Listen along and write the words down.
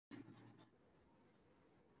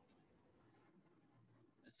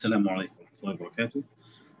السلام عليكم ورحمة الله وبركاته.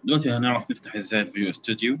 دلوقتي هنعرف نفتح ازاي الفيجوال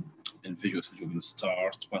ستوديو. الفيجوال ستوديو من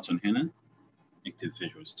ستارت باتون هنا نكتب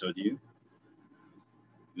فيجوال ستوديو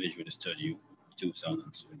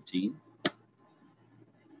 2017.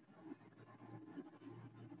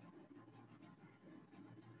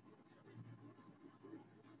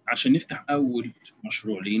 عشان نفتح أول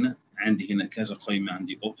مشروع لينا عندي هنا كذا قائمة،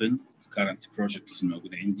 عندي open current projects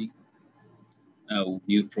الموجودة عندي أو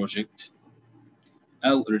new project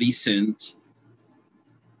أو recent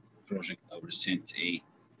project أو recent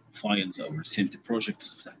files أو recent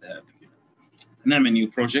projects فتحتها قبل كده. نعمل new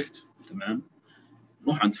project. تمام،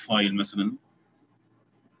 نروح عند فايل مثلا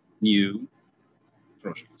new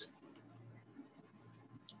project.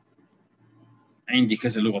 عندي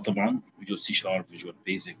كذا لغة طبعا، فيجوال سي شارب، فيجوال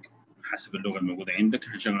بيزك، حسب اللغة الموجودة عندك.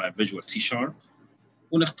 هنشتغل على فيجوال سي شارب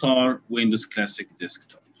ونختار ويندوز كلاسيك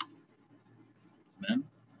ديسكتوب. تمام،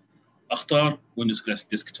 اختار ويندوز كلاسيك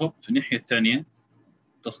ديسكتوب. في الناحية الثانية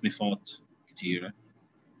تصنيفات كثيرة،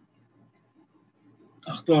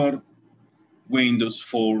 اختار ويندوز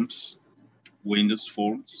فورمز. ويندوز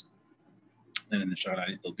فورمز ده اللي نشتغل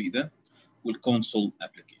عليه التطبيق ده، والكونسول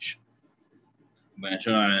ابليكيشن.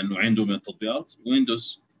 بنشتغل على نوعين دول من التطبيقات،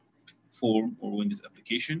 ويندوز فورم او ويندوز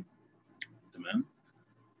ابليكيشن. تمام،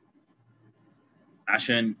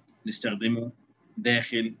 عشان نستخدمه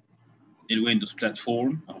داخل الويندوز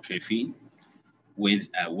بلاتفورم اهو شايفين with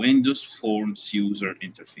a Windows Forms user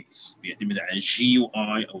interface. بيعتمد على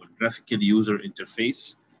GUI او Graphical User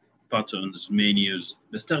Interface، buttons, menus.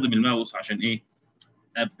 بستخدم الماوس عشان ايه؟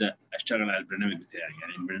 ابدا اشتغل على البرنامج بتاعي،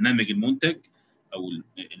 يعني البرنامج المنتج او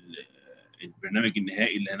البرنامج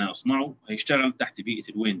النهائي اللي انا اصنعه هيشتغل تحت بيئه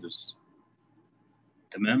الويندوز.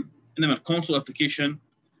 تمام، انما الكونسول ابلكيشن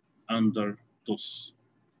اندر توس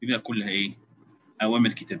بيبقى كلها ايه؟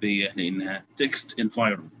 اوامر كتابيه لانها تكست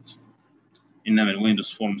انفايرمنت. انما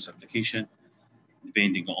الويندوز فورمز ابلكيشن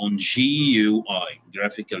depending on GUI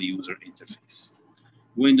graphical user interface.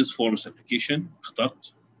 ويندوز فورمز ابلكيشن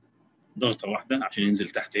اخترت ضغطه واحده عشان ينزل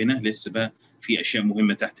تحت هنا. لسه بقى في اشياء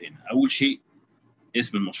مهمه تحت هنا. اول شيء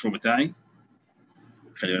اسم المشروع بتاعي،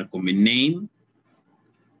 خلي بالكم من name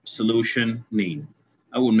solution name.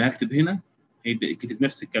 اول ما هكتب هنا هيبدا يكتب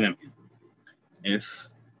نفس الكلام هنا.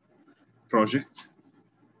 if project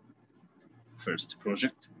first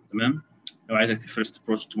project. تمام، لو عايز اكتب first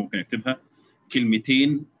project ممكن اكتبها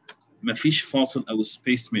كلمتين ما فيش فاصل او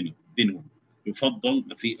سبيس بينهم. يفضل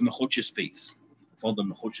ما اخدش سبيس، يفضل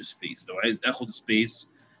ما اخدش سبيس. لو عايز اخد سبيس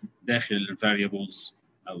داخل الفاريبلز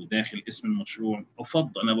او داخل اسم المشروع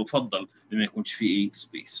انا بفضل ما يكونش فيه ايه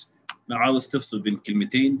سبيس. لو عاوز تفصل بين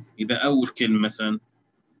كلمتين يبقى اول كلمه مثلا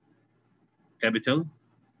capital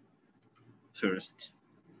first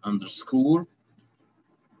underscore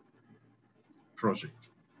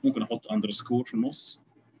project. ممكن احط underscore في النص.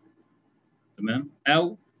 تمام،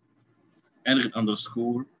 او الغي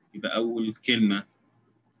الاندرسكور، يبقى اول كلمه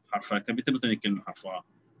حرفها كابيتال وثاني كلمه حرفها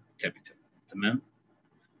كابيتال. تمام،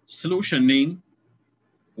 solution name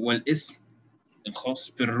هو الاسم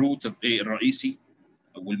الخاص بالروت الرئيسي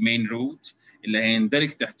او المين روت اللي هيندرج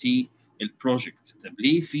تحتيه البروجكت. طب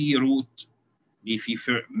ليه في روت؟ ليه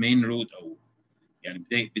في مين روت او يعني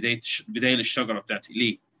بدايه للشجره بتاعتي؟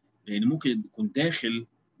 ليه؟ لان ممكن يكون داخل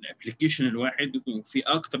الابلكيشن الواحد يكون في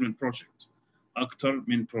اكتر من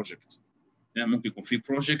بروجكت. يعني ممكن يكون في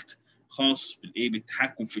بروجكت خاص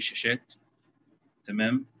بالتحكم في الشاشات.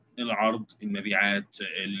 تمام، العرض، المبيعات،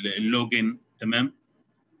 اللوجن. تمام،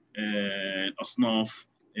 الاصناف،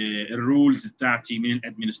 الرولز بتاعتي من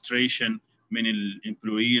الادمنستريشن، من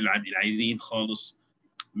الامبلوي العاديين خالص،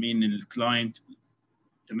 من الكلاينت.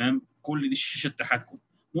 تمام، كل دي شاشات تحكم.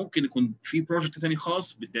 ممكن يكون في بروجكت ثاني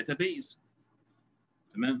خاص بالداتابيز.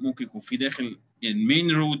 تمام، ممكن يكون في داخل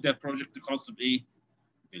المين رود ده بروجكت خاص بايه؟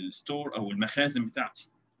 بالستور او المخازن بتاعتي.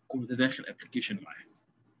 كل ده داخل ابلكيشن واحد.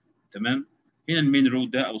 تمام، هنا المين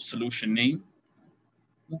رود ده او السولوشن نيم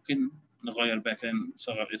ممكن نغير بقى، كان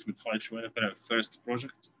نصغر اسم الفايل شويه بقى فيرست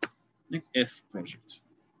بروجكت اف بروجكت.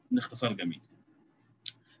 باختصار جميل.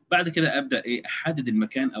 بعد كده ابدا احدد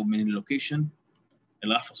المكان او من اللوكيشن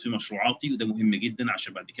اللي احفظ فيه مشروعاتي، وده مهم جدا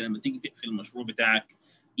عشان بعد كده لما تيجي تقفل المشروع بتاعك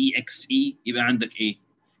EXE يبقى عندك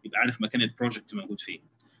يبقى عارف مكان البروجكت موجود فين.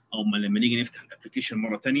 او لما نيجي نفتح الابلكيشن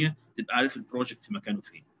مره ثانيه تبقى عارف البروجكت مكانه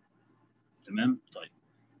فين. تمام، طيب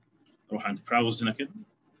اروح عند براوز هنا كده،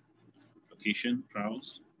 لوكيشن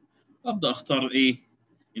براوز، وابدا اختار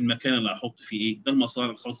المكان اللي هحط فيه ده المسار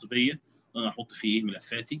الخاص بيا اللي انا هحط فيه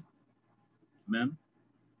ملفاتي. تمام،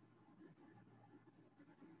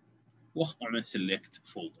 واعمل سيلكت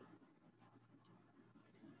فولدر.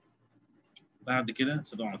 بعد كده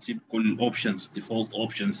طبعا تسيب كل الاوبشنز ديفولت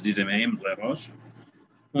اوبشنز دي زي ما هي ما تغيرهاش.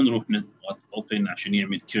 ونروح نضغط open عشان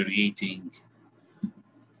يعمل creating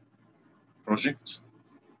project.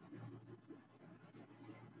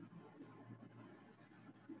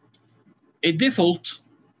 الديفولت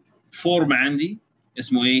فورم عندي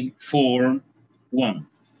اسمه ايه؟ فورم 1.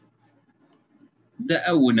 ده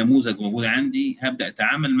اول نموذج موجود عندي، هبدا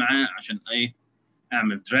اتعامل معاه عشان ايه؟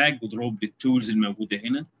 اعمل دراج ودروب للتولز الموجوده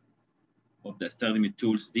هنا، وابدا استخدم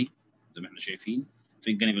التولز دي زي ما احنا شايفين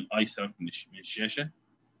في الجانب الايسر من الشاشه.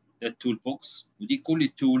 ده التول بوكس، ودي كل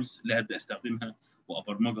التولز اللي هبدا استخدمها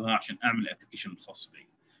وابرمجها عشان اعمل الابلكيشن الخاص بي.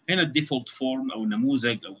 هنا الديفولت فورم او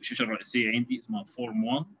النموذج او الشاشه الرئيسيه عندي اسمها فورم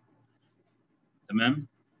 1. تمام.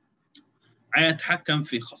 عايز اتحكم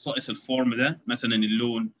في خصائص الفورم ده، مثلا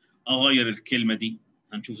اللون، اغير الكلمه دي.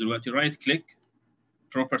 هنشوف دلوقتي. رايت كليك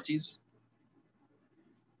بروبرتيز.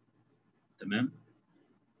 تمام.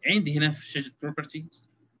 عندي هنا في شاشه بروبرتيز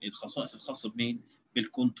الخصائص الخاصه بمين؟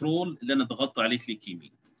 بالكنترول اللي انا ضغطت عليه كليك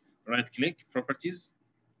يمين. رايت كليك بروبرتيز.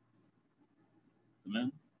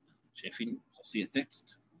 تمام. شايفين خاصيه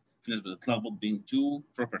تكست؟ في ناس بتتلخبط بين تو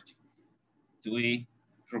بروبرتي. تو ايه؟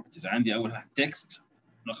 بروبرتيز. عندي اول واحد تكست،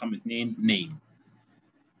 رقم 2 نيم.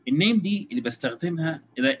 النيم دي اللي بستخدمها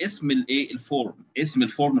ده اسم الايه؟ الفورم، اسم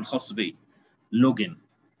الفورم الخاص بي. لوجن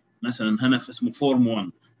مثلا هنا في اسمه فورم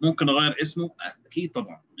 1، ممكن اغير اسمه اكيد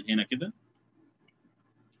طبعا من هنا كده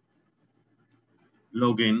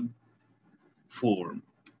لوجن فورم،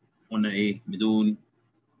 قلنا ايه؟ بدون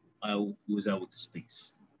او without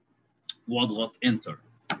space، واضغط انتر.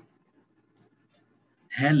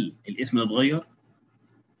 هل الاسم ده اتغير؟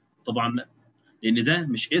 طبعا لا، لان ده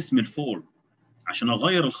مش اسم الفورم. عشان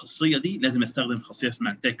اغير الخاصيه دي لازم استخدم خاصيه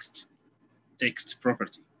اسمها text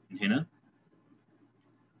property. من هنا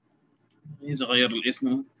عايز اغير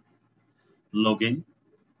الاسم لوجن،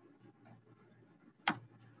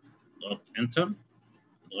 ضغط انتر،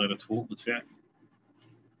 اتغيرت فوق بالفعل.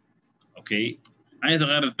 اوكي. عايز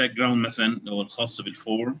اغير الباك جراوند مثلا اللي هو الخاص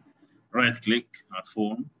بالفورم، رايت كليك على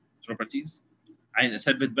الفورم بروبرتيز. عايز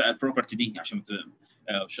اثبت بقى البروبرتي دي عشان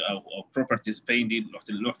او بروبرتيز بين دي،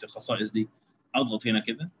 لوحه الخصائص دي، اضغط هنا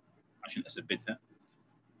كده عشان اثبتها.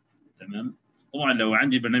 تمام. طبعا لو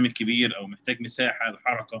عندي برنامج كبير او محتاج مساحه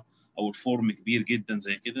للحركه او الفورم كبير جدا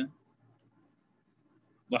زي كده،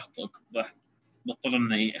 بضطر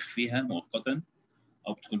ان ايه؟ اخفيها مؤقتا،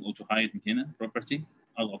 او بتكون اوتو هايد من هنا بروبرتي،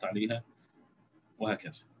 اضغط عليها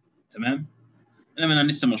وهكذا. تمام. انما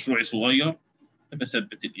انا لسه مشروعي صغير،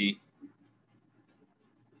 بثبت الايه؟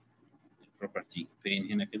 البروبرتي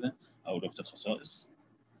بين هنا كده او لوحه الخصائص،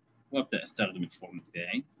 وابدا استخدم الفورم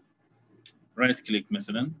بتاعي. رايت كليك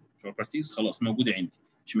مثلا بروبرتيز، خلاص موجوده عندي،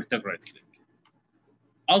 مش محتاج رايت كليك.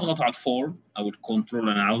 اضغط على الفورم او الكنترول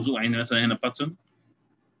اللي انا عاوزه. عندي مثلا هنا باتن،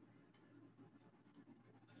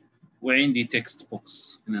 وعندي تكست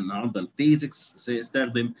بوكس. هنا النهارده البيزكس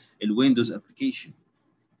سيستخدم الويندوز ابليكيشن.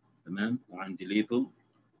 تمام. وعندي ليبل،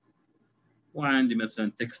 وعندي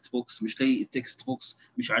مثلا تكست بوكس، مش لاقي التكست بوكس،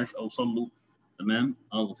 مش عارف اوصل له. تمام.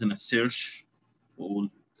 اضغط هنا سيرش واقول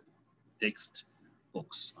تكست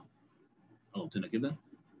بوكس، اضغط هنا كده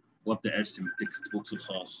وابدا ارسم التكست بوكس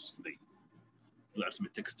الخاص بي. ارسم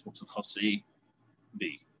التكست بوكس الخاص ايه؟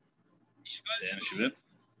 بي. تمام يا شباب.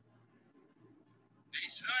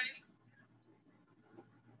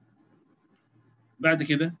 بعد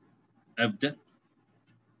كده ابدا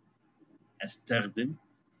استخدم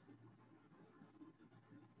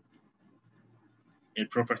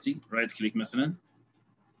البروبرتي. رايت كليك مثلا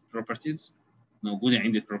بروبرتيز، موجوده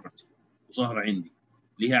عندي البروبرتي وظاهره عندي.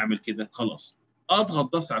 ليه اعمل كده؟ خلاص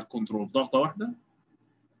اضغط بس على الكنترول ضغطه واحده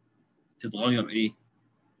تتغير ايه؟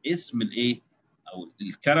 اسم الايه؟ او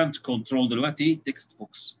الكرنت كنترول دلوقتي تكست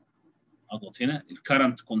بوكس. اضغط هنا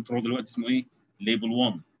الكرنت كنترول دلوقتي اسمه ايه؟ ليبل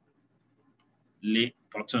 1 لي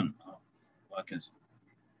باتن، وهكذا.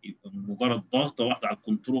 يبقى مجرد ضغطه واحده على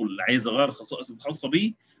الكنترول اللي عايز اغير الخصائص الخاصه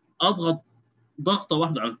بيه، اضغط ضغطه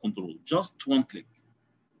واحده على الكنترول، جاست وان كليك،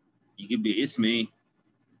 يجيب لي اسم ايه؟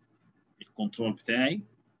 الكنترول بتاعي.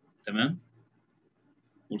 تمام.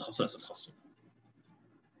 والخصائص الخاصه.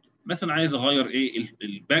 مثلا عايز اغير ايه؟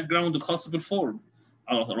 الباك جراوند الخاص بالفورم.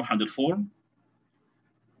 اروح عند الفورم،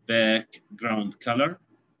 باك جراوند كلر،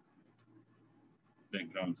 باك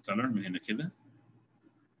جراوند كلر من هنا كده.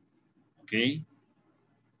 اوكي.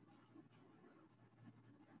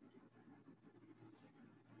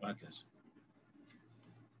 وهكذا.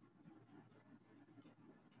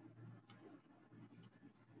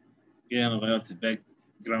 كده انا غيرت الباك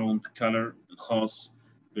جراوند كلر الخاص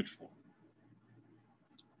بالفورم.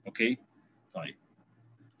 اوكي. طيب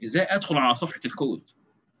ازاي ادخل على صفحه الكود؟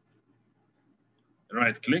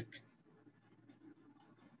 رايت كليك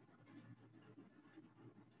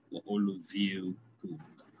واقول له فيو كود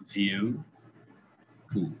فيو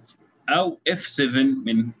كود او F7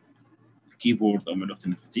 من الكيبورد او من لوحه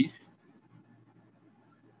المفاتيح.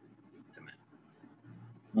 تمام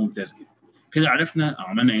ممتاز جدا. كده عرفنا او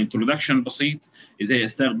عملنا انتروداكشن بسيط ازاي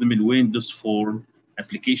استخدم الويندوز فورم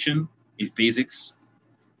ابلكيشن، البيزكس،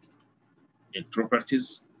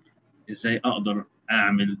 البروبرتيز، ازاي اقدر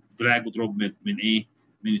اعمل دراج ودروب من ايه؟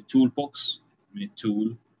 من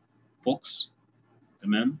التول بوكس،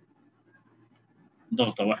 تمام،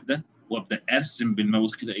 ضغطه واحده وابدا ارسم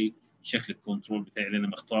بالماوس كده ايه شكل الكنترول بتاعي اللي انا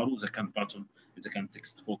مختاره، اذا كان باتون، اذا كان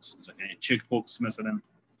تكست بوكس، اذا كان تشيك بوكس مثلا،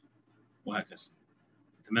 وهكذا.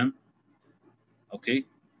 تمام اوكي،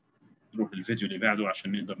 نروح للفيديو اللي بعده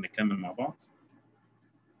عشان نقدر نكمل مع بعض.